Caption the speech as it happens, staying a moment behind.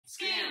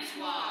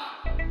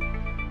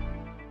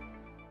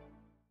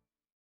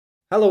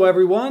Hello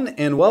everyone,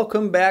 and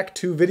welcome back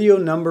to video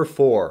number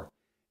 4.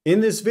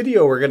 In this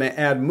video we're going to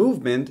add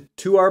movement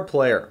to our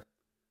player.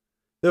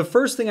 The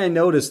first thing I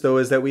noticed though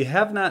is that we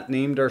have not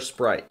named our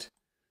sprite.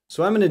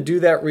 So I'm going to do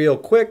that real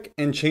quick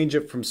and change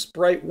it from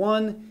sprite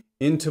 1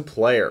 into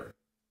player.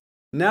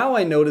 Now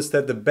I notice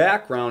that the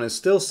background is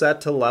still set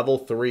to level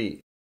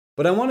 3,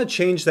 but I want to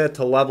change that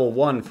to level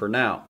 1 for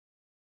now.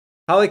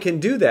 How I can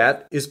do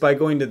that is by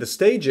going to the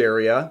stage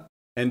area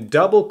and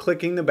double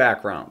clicking the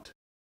background.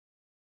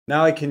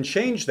 Now I can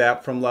change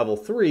that from level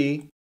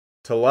 3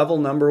 to level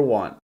number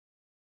 1.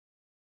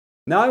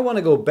 Now I want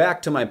to go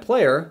back to my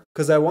player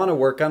because I want to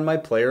work on my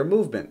player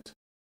movement.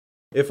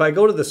 If I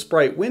go to the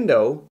sprite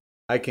window,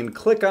 I can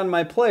click on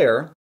my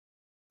player,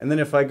 and then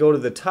if I go to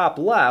the top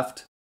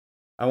left,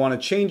 I want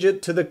to change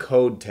it to the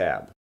code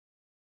tab.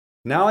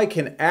 Now I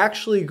can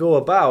actually go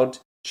about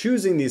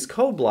choosing these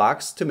code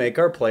blocks to make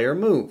our player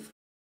move.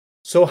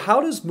 So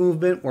how does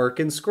movement work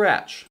in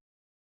Scratch?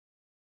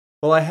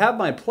 Well, I have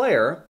my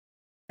player,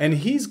 and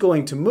he's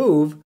going to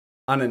move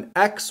on an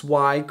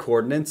XY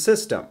coordinate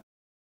system,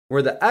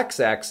 where the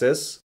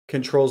x-axis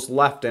controls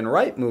left and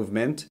right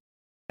movement,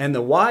 and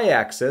the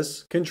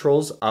y-axis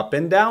controls up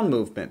and down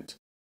movement.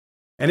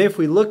 And if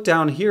we look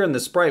down here in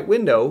the sprite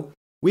window,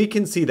 we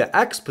can see the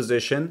x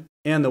position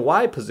and the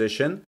y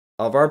position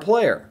of our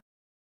player.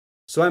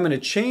 So I'm going to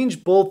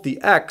change both the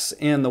x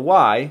and the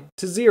y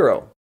to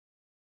 0.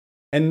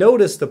 And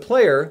notice the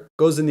player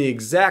goes in the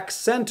exact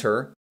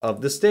center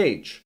of the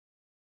stage.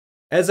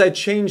 As I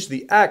change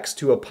the x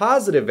to a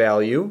positive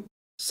value,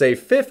 say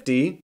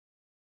 50,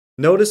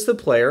 notice the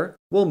player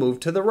will move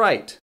to the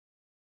right.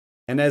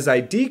 And as I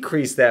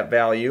decrease that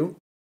value,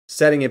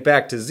 setting it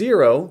back to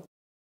 0,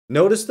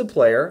 notice the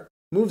player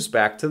moves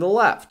back to the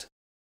left.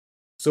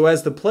 So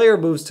as the player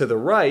moves to the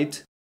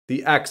right,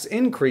 the x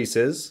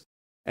increases,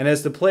 and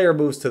as the player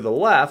moves to the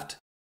left,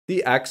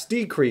 the x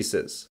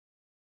decreases.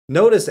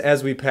 Notice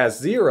as we pass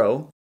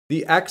 0,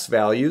 the x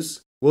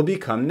values will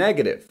become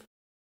negative.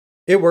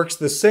 It works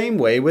the same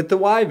way with the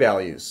y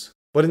values,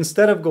 but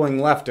instead of going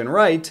left and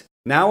right,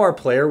 now our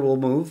player will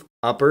move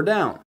up or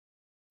down.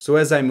 So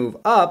as I move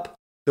up,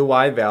 the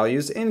y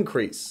values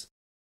increase.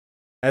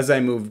 As I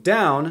move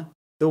down,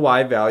 the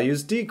y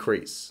values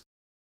decrease.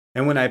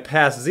 And when I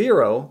pass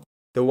 0,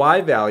 the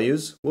y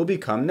values will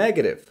become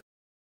negative.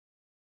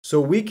 So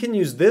we can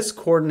use this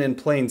coordinate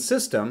plane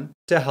system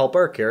to help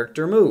our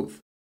character move.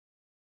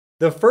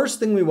 The first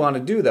thing we want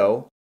to do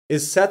though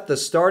is set the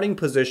starting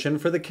position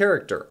for the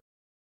character.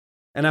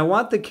 And I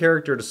want the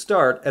character to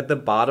start at the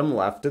bottom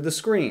left of the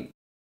screen.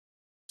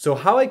 So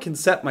how I can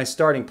set my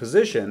starting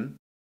position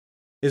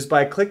is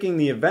by clicking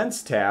the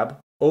Events tab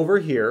over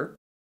here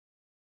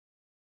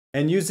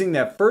and using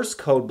that first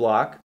code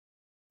block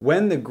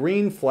when the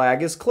green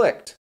flag is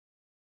clicked.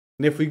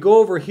 And if we go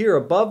over here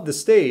above the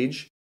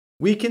stage,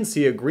 we can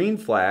see a green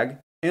flag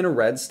and a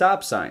red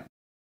stop sign.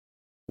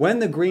 When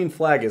the green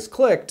flag is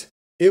clicked,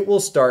 it will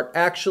start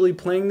actually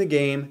playing the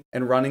game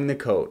and running the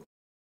code.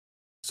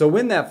 So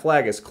when that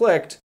flag is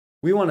clicked,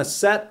 we want to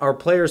set our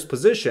player's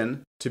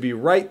position to be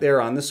right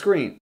there on the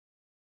screen.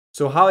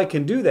 So how I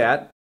can do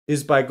that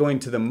is by going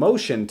to the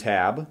Motion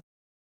tab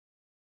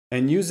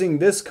and using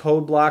this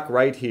code block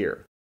right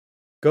here.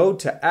 Go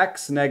to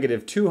X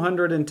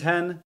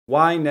 -210,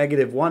 Y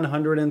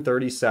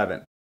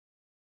 -137.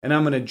 And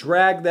I'm going to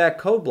drag that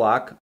code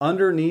block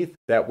underneath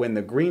that when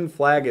the green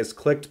flag is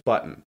clicked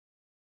button.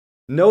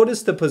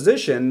 Notice the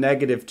position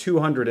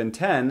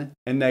 -210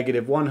 and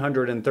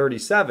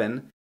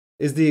 -137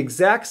 is the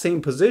exact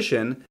same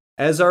position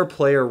as our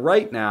player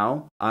right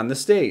now on the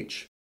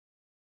stage.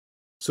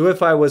 So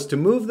if I was to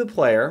move the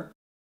player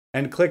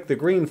and click the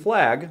green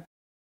flag,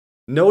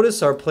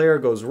 notice our player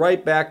goes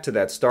right back to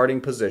that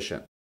starting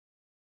position.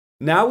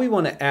 Now we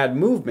want to add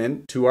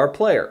movement to our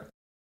player.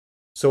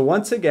 So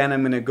once again,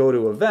 I'm going to go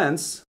to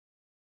Events,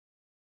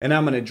 and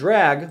I'm going to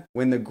drag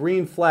when the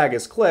green flag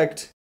is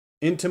clicked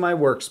into my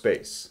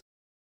workspace.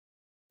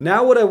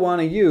 Now what I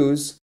want to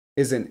use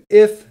is an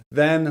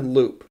if-then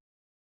loop.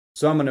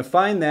 So I'm going to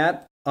find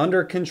that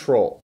under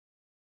Control.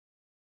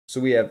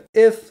 So we have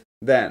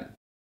if-then.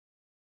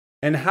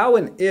 And how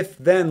an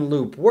if-then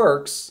loop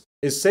works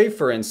is, say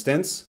for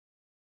instance,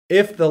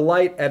 if the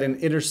light at an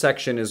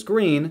intersection is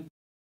green,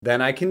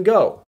 then I can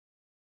go.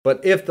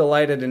 But if the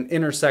light at an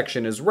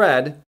intersection is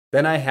red,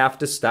 then I have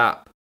to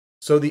stop.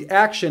 So the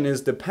action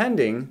is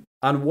depending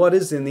on what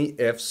is in the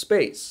if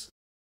space.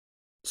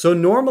 So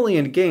normally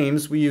in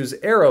games, we use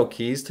arrow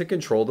keys to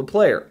control the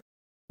player.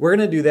 We're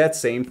going to do that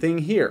same thing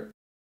here.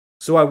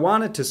 So I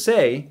want it to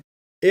say,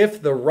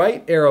 if the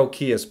right arrow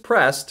key is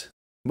pressed,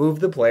 move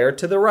the player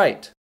to the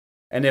right.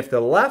 And if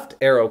the left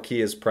arrow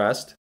key is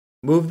pressed,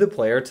 move the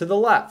player to the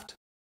left.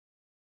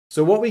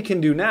 So what we can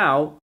do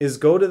now is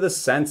go to the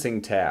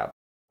Sensing tab.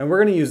 And we're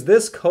going to use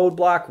this code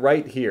block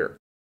right here,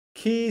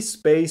 key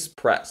space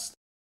pressed.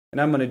 And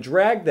I'm going to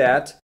drag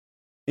that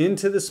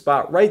into the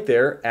spot right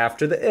there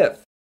after the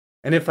if.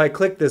 And if I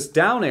click this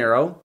down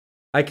arrow,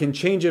 I can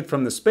change it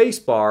from the space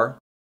bar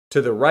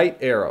to the right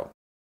arrow.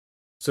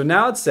 So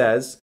now it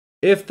says,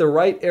 if the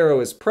right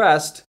arrow is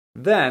pressed,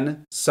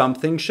 then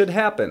something should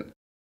happen.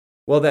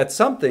 Well, that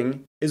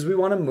something is we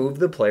want to move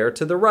the player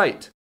to the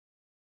right.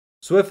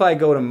 So if I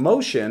go to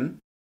motion,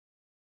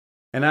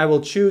 and I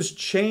will choose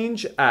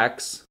change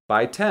X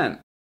by 10.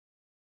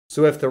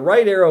 So if the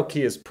right arrow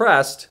key is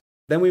pressed,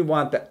 then we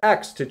want the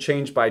X to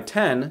change by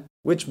 10,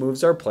 which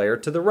moves our player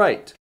to the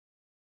right.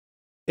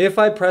 If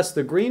I press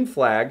the green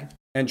flag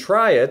and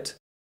try it,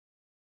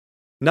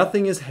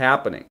 nothing is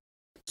happening.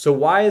 So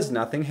why is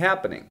nothing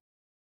happening?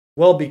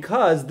 Well,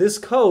 because this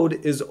code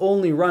is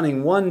only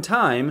running one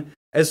time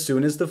as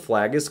soon as the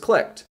flag is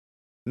clicked.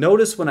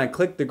 Notice when I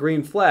click the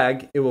green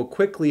flag, it will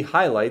quickly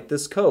highlight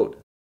this code.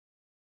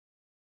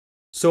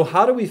 So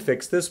how do we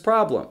fix this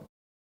problem?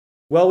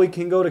 Well, we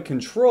can go to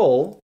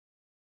Control,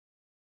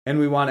 and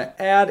we want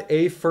to add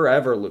a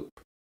forever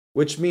loop,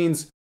 which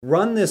means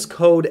run this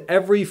code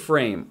every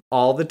frame,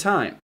 all the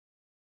time.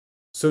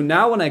 So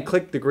now when I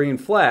click the green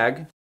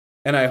flag,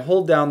 and I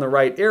hold down the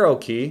right arrow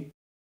key,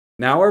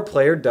 now our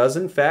player does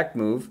in fact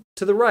move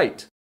to the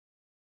right.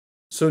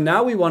 So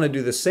now we want to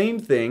do the same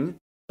thing,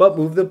 but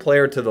move the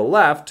player to the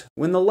left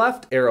when the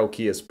left arrow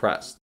key is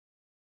pressed.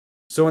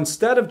 So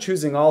instead of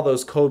choosing all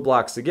those code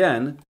blocks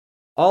again,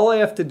 all I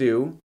have to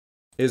do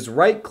is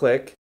right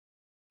click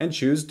and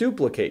choose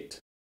duplicate.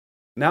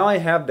 Now I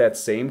have that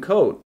same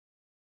code.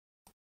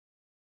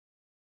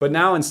 But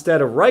now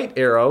instead of right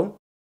arrow,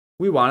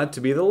 we want it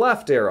to be the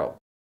left arrow.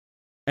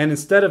 And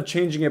instead of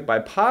changing it by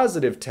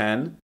positive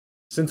 10,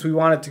 since we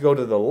want it to go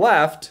to the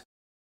left,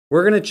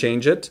 we're going to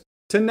change it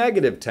to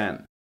negative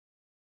 10.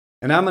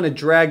 And I'm going to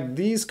drag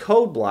these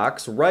code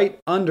blocks right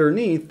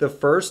underneath the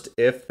first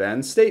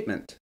if-then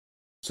statement.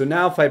 So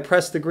now if I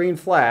press the green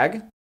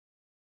flag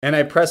and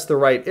I press the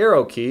right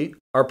arrow key,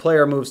 our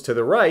player moves to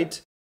the right.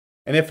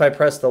 And if I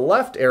press the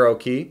left arrow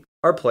key,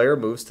 our player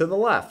moves to the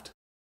left.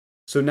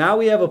 So now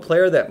we have a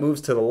player that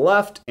moves to the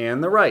left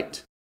and the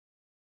right.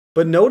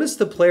 But notice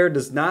the player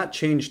does not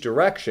change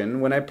direction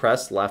when I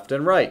press left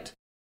and right.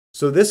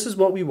 So this is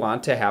what we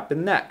want to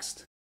happen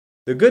next.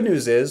 The good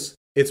news is,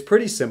 it's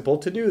pretty simple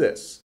to do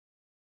this.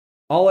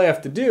 All I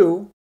have to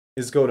do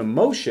is go to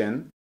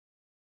motion,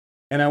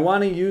 and I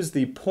want to use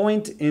the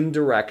point in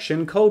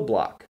direction code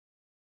block.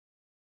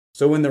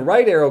 So when the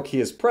right arrow key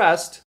is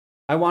pressed,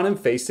 I want him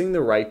facing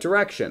the right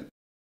direction.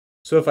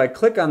 So if I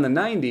click on the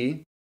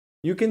 90,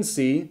 you can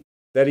see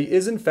that he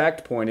is in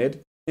fact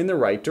pointed in the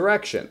right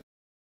direction.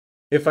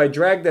 If I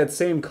drag that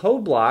same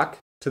code block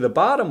to the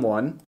bottom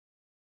one,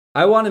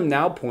 I want him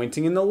now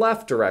pointing in the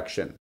left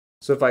direction.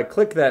 So if I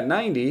click that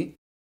 90,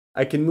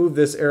 I can move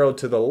this arrow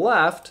to the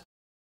left,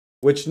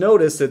 which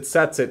notice it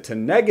sets it to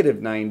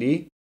negative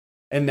 90,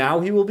 and now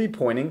he will be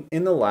pointing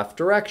in the left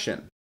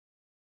direction.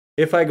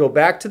 If I go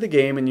back to the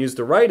game and use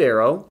the right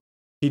arrow,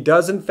 he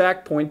does in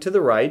fact point to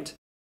the right,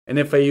 and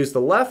if I use the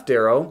left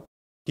arrow,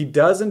 he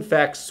does in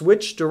fact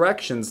switch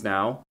directions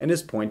now and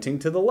is pointing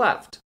to the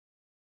left.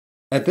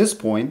 At this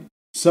point,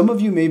 some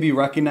of you may be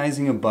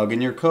recognizing a bug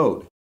in your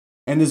code,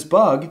 and this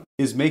bug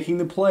is making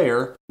the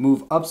player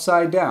move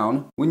upside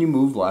down when you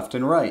move left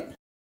and right.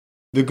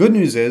 The good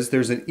news is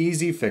there's an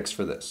easy fix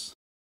for this.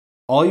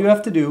 All you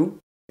have to do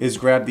is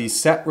grab the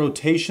set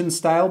rotation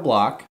style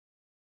block,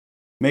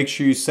 make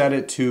sure you set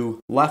it to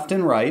left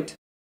and right,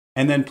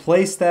 and then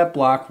place that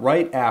block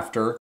right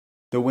after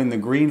the when the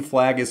green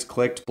flag is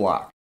clicked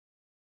block.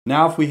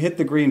 Now if we hit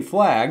the green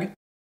flag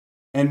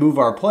and move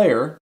our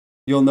player,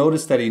 you'll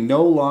notice that he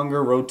no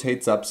longer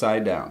rotates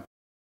upside down.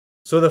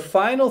 So the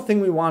final thing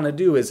we want to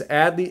do is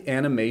add the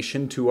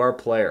animation to our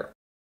player.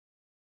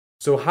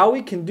 So how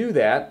we can do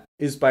that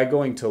is by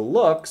going to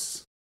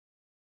Looks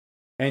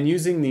and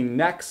using the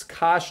Next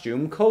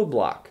Costume code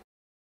block.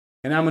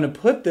 And I'm going to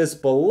put this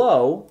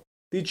below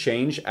the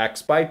change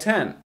X by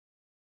 10.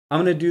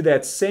 I'm going to do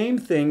that same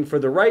thing for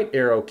the right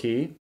arrow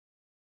key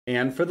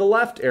and for the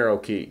left arrow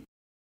key.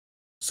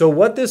 So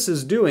what this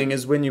is doing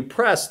is when you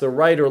press the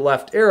right or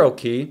left arrow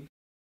key,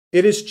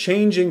 it is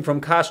changing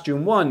from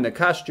costume 1 to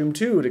costume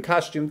 2 to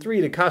costume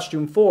 3 to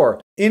costume 4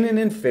 in an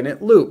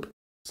infinite loop.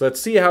 So let's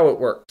see how it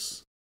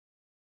works.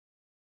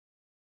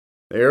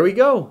 There we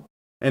go.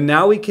 And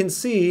now we can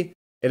see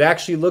it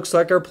actually looks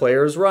like our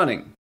player is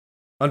running.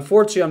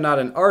 Unfortunately, I'm not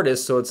an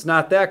artist, so it's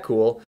not that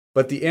cool,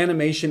 but the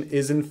animation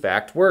is in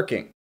fact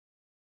working.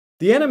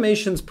 The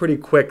animation's pretty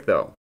quick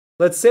though.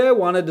 Let's say I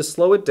wanted to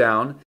slow it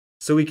down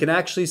so we can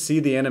actually see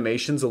the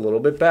animations a little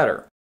bit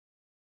better.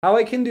 How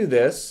I can do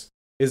this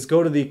is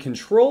go to the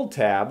Control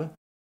tab,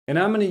 and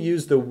I'm going to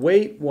use the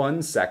Wait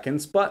 1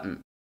 seconds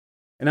button.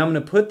 And I'm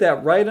going to put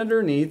that right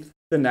underneath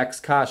the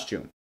next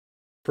costume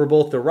for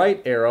both the right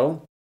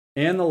arrow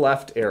and the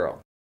left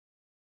arrow.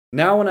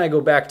 Now when I go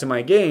back to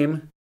my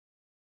game,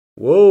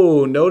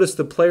 whoa, notice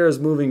the player is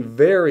moving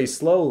very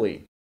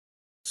slowly.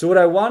 So what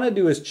I want to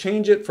do is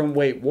change it from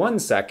wait 1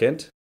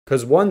 second,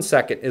 because 1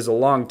 second is a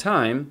long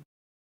time,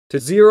 to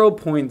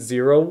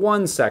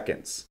 0.01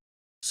 seconds.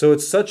 So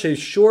it's such a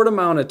short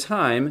amount of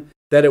time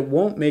that it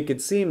won't make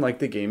it seem like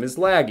the game is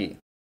laggy.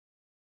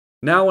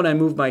 Now when I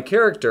move my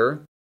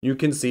character, you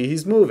can see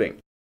he's moving,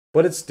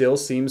 but it still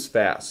seems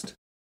fast.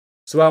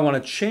 So I want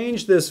to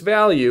change this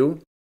value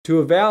to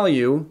a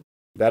value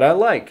that I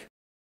like.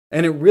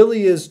 And it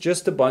really is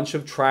just a bunch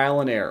of trial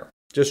and error.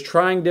 Just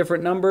trying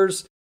different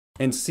numbers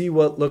and see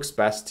what looks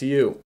best to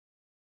you.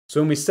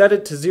 So when we set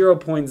it to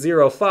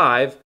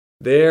 0.05,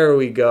 there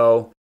we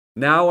go.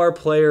 Now our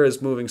player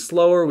is moving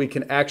slower. We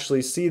can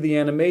actually see the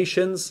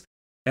animations,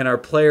 and our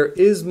player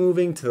is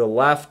moving to the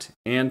left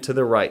and to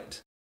the right.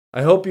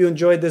 I hope you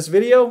enjoyed this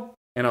video,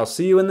 and I'll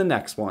see you in the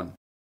next one.